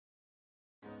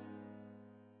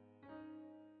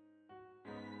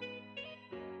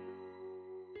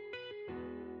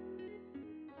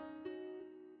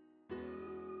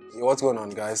Yo, what's going on,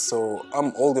 guys? So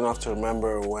I'm old enough to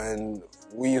remember when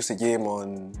we used to game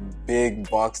on big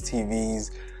box TVs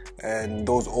and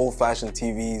those old-fashioned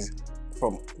TVs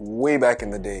from way back in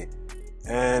the day.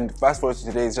 And fast forward to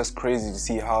today, it's just crazy to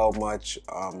see how much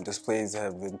displays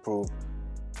have improved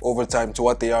over time to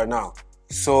what they are now.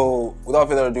 So without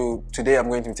further ado, today I'm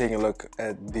going to be taking a look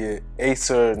at the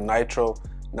Acer Nitro.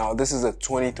 Now this is a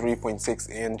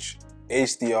 23.6 inch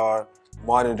HDR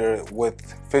monitor with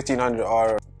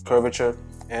 1500R curvature.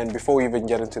 And before we even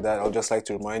get into that, I'd just like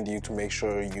to remind you to make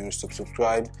sure you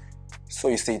subscribe so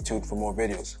you stay tuned for more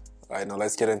videos. Alright, now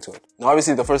let's get into it. Now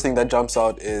obviously the first thing that jumps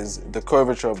out is the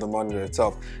curvature of the monitor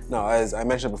itself. Now as I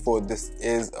mentioned before, this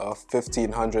is a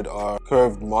 1500R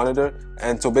curved monitor,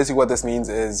 and so basically what this means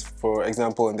is, for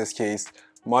example in this case,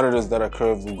 monitors that are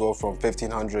curved will go from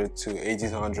 1500 to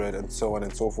 1800 and so on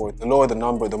and so forth. The lower the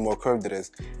number, the more curved it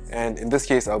is. And in this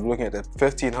case, I'll be looking at a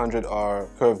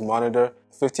 1500R curved monitor.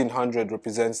 1500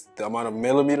 represents the amount of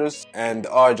millimeters and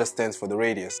R just stands for the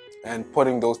radius. And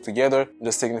putting those together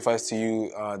just signifies to you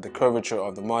the curvature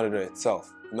of the monitor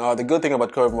itself. Now the good thing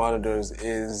about curved monitors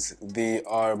is they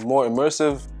are more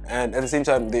immersive, and at the same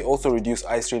time they also reduce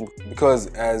eye strain, because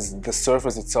as the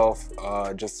surface itself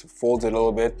just folds a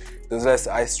little bit, there's less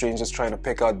eye strain just trying to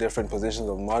pick out different positions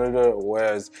of the monitor,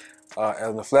 whereas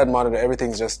on the flat monitor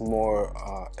everything's just more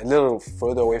a little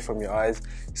further away from your eyes,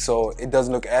 so it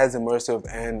doesn't look as immersive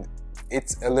and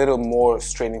it's a little more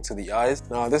straining to the eyes.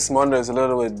 Now this monitor is a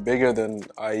little bit bigger than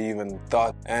I even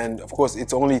thought, and of course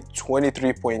it's only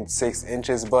 23.6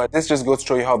 inches, but this just goes to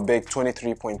show you how big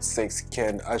 23.6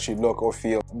 can actually look or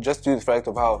feel, just due to the fact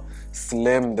of how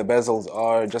slim the bezels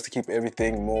are, just to keep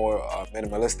everything more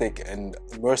minimalistic and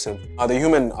immersive. Now the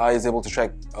human eye is able to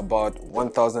track about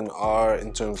 1000 R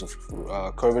in terms of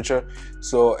curvature,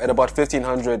 so at about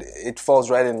 1500 it falls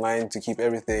right in line to keep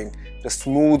everything just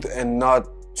smooth and not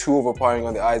too overpowering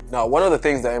on the eyes. Now one of the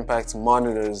things that impacts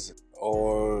monitors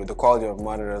or the quality of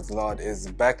monitors a lot is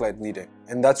backlight bleeding,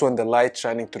 and that's when the light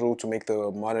shining through to make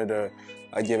the monitor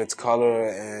give its color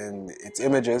and its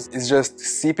images is just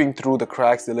seeping through the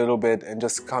cracks a little bit and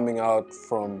just coming out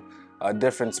from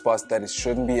different spots that it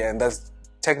shouldn't be, and that's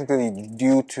technically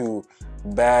due to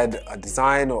bad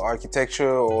design or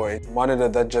architecture or a monitor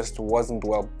that just wasn't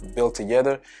well built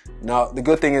together. Now the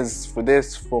good thing is, for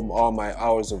this, from all my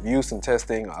hours of use and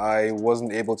testing, I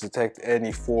wasn't able to detect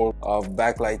any form of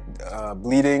backlight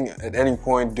bleeding at any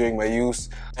point during my use,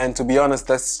 and to be honest,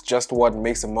 that's just what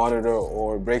makes a monitor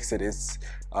or breaks it. It's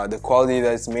the quality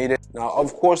that's made it. Now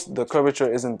of course the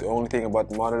curvature isn't the only thing about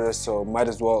the monitor, so might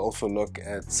as well also look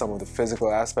at some of the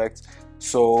physical aspects.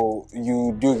 So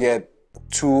you do get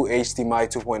two HDMI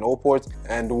 2.0 ports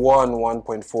and one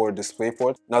 1.4 display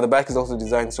port. Now the back is also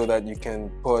designed so that you can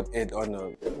put it on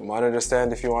a monitor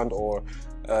stand if you want, or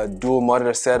a dual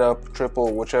monitor setup,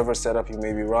 triple, whichever setup you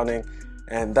may be running.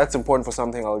 And that's important for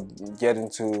something I'll get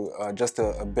into just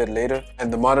a bit later.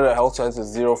 And the monitor also has a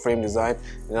zero frame design.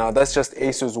 Now that's just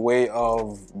Acer's way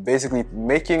of basically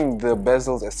making the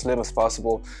bezels as slim as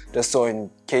possible, just so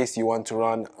in case you want to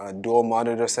run a dual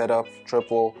monitor setup,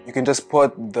 triple, you can just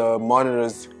put the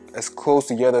monitors as close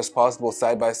together as possible,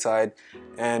 side by side,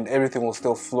 and everything will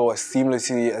still flow as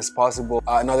seamlessly as possible.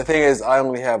 Now the thing is, I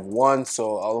only have one,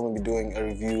 so I'll only be doing a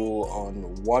review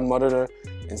on one monitor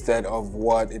instead of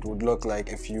what it would look like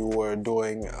if you were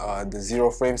doing the zero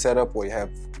frame setup, where you have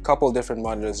a couple different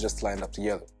monitors just lined up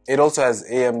together. It also has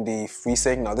AMD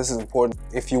FreeSync. Now this is important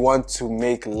if you want to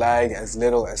make lag as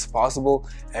little as possible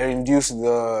and reduce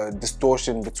the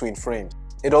distortion between frames.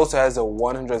 It also has a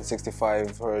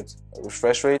 165 Hz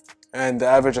refresh rate, and the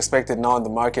average expected now in the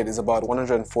market is about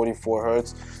 144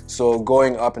 Hz. So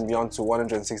going up and beyond to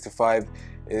 165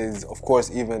 is of course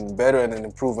even better and an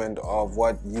improvement of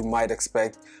what you might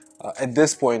expect at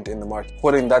this point in the market.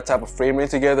 Putting that type of frame rate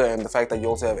together and the fact that you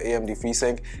also have AMD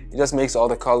FreeSync, it just makes all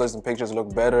the colors and pictures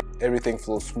look better, everything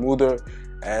flows smoother,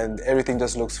 and everything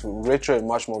just looks richer and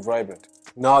much more vibrant.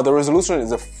 Now the resolution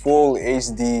is a full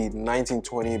HD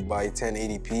 1920 by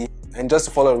 1080p, and just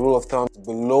to follow a rule of thumb,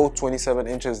 below 27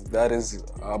 inches that is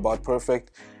about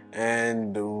perfect,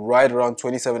 and right around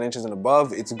 27 inches and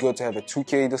above it's good to have a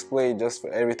 2K display, just for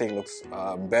everything looks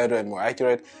better and more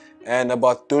accurate, and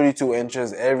about 32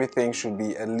 inches everything should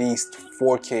be at least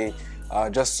 4K,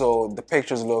 just so the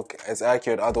pictures look as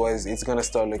accurate. Otherwise it's gonna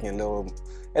start looking a little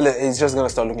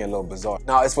bizarre.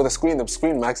 Now as for the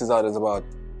screen maxes out as about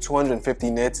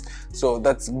 250 nits, so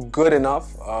that's good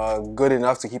enough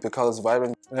to keep the colors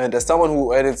vibrant. And as someone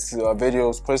who edits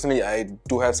videos, personally I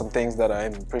do have some things that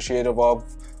I'm appreciative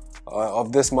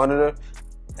of this monitor.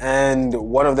 And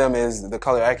one of them is the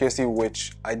color accuracy,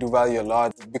 which I do value a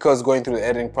lot, because going through the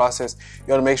editing process, you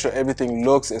gotta make sure everything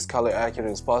looks as color accurate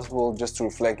as possible, just to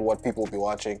reflect what people will be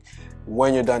watching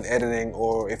when you're done editing,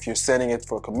 or if you're sending it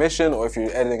for commission, or if you're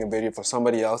editing a video for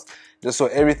somebody else, just so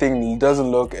everything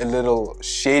doesn't look a little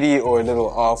shady or a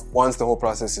little off once the whole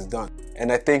process is done.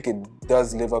 And I think it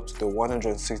does live up to the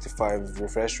 165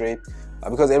 refresh rate,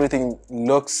 because everything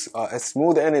looks as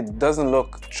smooth, and it doesn't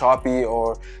look choppy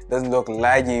or doesn't look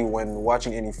laggy when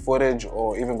watching any footage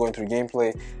or even going through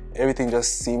gameplay. Everything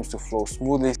just seems to flow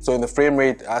smoothly. So in the frame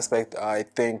rate aspect, I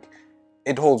think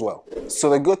it holds well. So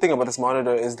the good thing about this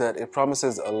monitor is that it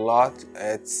promises a lot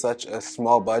at such a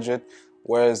small budget,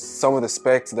 whereas some of the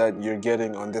specs that you're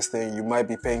getting on this thing, you might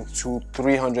be paying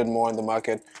 $200-300 more in the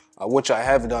market, which I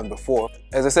have done before.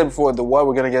 As I said before, what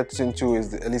we're gonna get into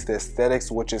is at least the aesthetics,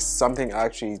 which is something I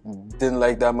actually didn't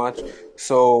like that much.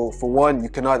 So for one, you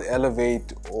cannot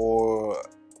elevate or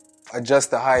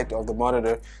adjust the height of the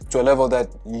monitor to a level that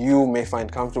you may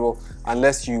find comfortable,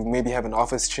 unless you maybe have an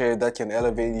office chair that can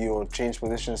elevate you or change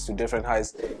positions to different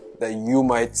heights that you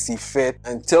might see fit.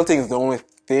 And tilting is the only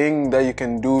thing that you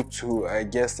can do to, I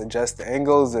guess, adjust the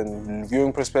angles and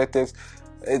viewing perspectives.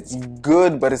 It's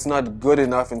good, but it's not good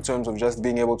enough in terms of just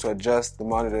being able to adjust the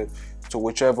monitor to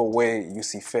whichever way you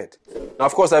see fit. Now,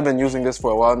 of course, I've been using this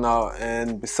for a while now,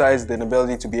 and besides the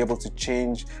inability to be able to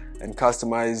change and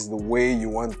customize the way you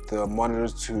want the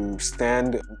monitor to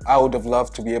stand, I would have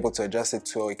loved to be able to adjust it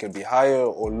so it can be higher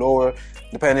or lower,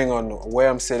 depending on where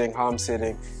I'm sitting, how I'm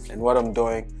sitting, and what I'm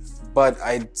doing. But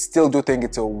I still do think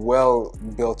it's a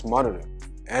well-built monitor.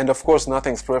 And of course,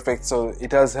 nothing's perfect, so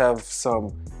it does have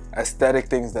some aesthetic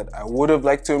things that I would have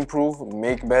liked to improve,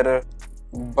 make better.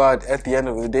 But at the end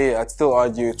of the day, I'd still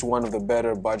argue it's one of the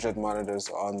better budget monitors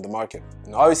on the market.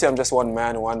 And obviously, I'm just one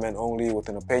man only with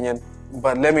an opinion.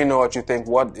 But let me know what you think.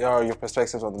 What are your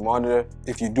perspectives on the monitor?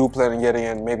 If you do plan on getting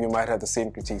it, maybe you might have the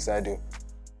same critiques I do.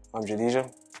 I'm Jadija.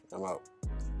 I'm out.